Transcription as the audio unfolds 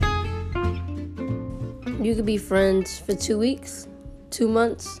You could be friends for 2 weeks, 2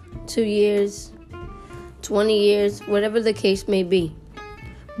 months, 2 years, 20 years, whatever the case may be.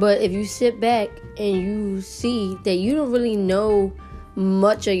 But if you sit back and you see that you don't really know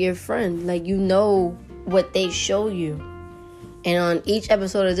much of your friend, like you know what they show you. And on each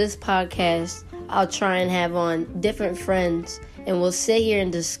episode of this podcast, I'll try and have on different friends, and we'll sit here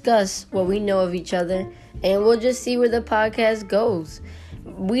and discuss what we know of each other, and we'll just see where the podcast goes.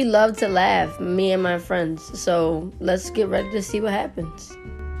 We love to laugh, me and my friends, so let's get ready to see what happens.